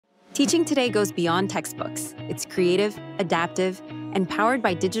Teaching today goes beyond textbooks. It's creative, adaptive, and powered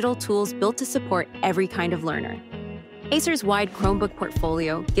by digital tools built to support every kind of learner. Acer's wide Chromebook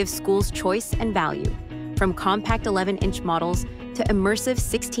portfolio gives schools choice and value, from compact 11-inch models to immersive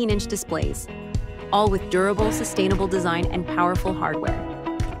 16-inch displays, all with durable, sustainable design and powerful hardware.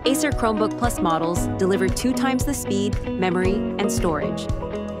 Acer Chromebook Plus models deliver 2 times the speed, memory, and storage,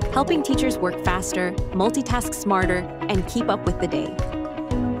 helping teachers work faster, multitask smarter, and keep up with the day.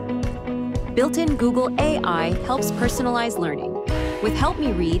 Built-in Google AI helps personalize learning. With Help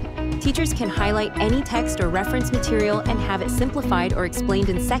Me Read, teachers can highlight any text or reference material and have it simplified or explained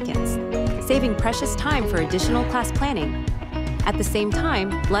in seconds, saving precious time for additional class planning. At the same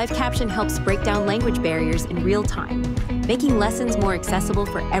time, live caption helps break down language barriers in real time, making lessons more accessible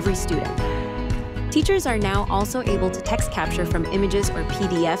for every student. Teachers are now also able to text capture from images or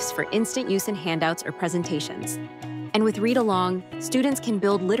PDFs for instant use in handouts or presentations. And with Read Along, students can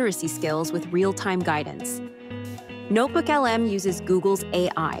build literacy skills with real-time guidance. NotebookLM uses Google's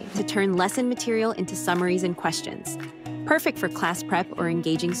AI to turn lesson material into summaries and questions, perfect for class prep or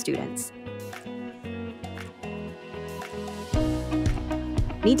engaging students.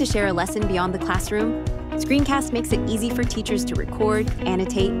 Need to share a lesson beyond the classroom? Screencast makes it easy for teachers to record,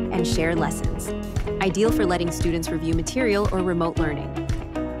 annotate, and share lessons, ideal for letting students review material or remote learning.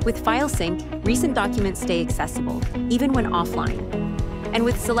 With File Sync, recent documents stay accessible, even when offline. And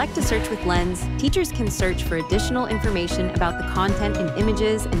with Select to Search with Lens, teachers can search for additional information about the content in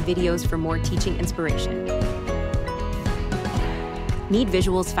images and videos for more teaching inspiration. Need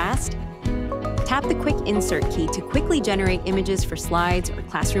visuals fast? Tap the Quick Insert key to quickly generate images for slides or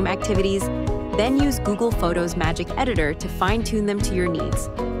classroom activities, then use Google Photos Magic Editor to fine-tune them to your needs,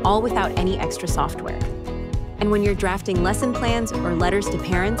 all without any extra software. And when you're drafting lesson plans or letters to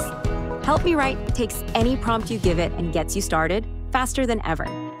parents, Help Me Write takes any prompt you give it and gets you started faster than ever.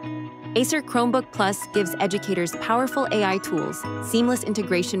 Acer Chromebook Plus gives educators powerful AI tools, seamless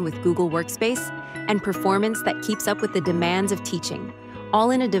integration with Google Workspace, and performance that keeps up with the demands of teaching, all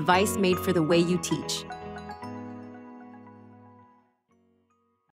in a device made for the way you teach.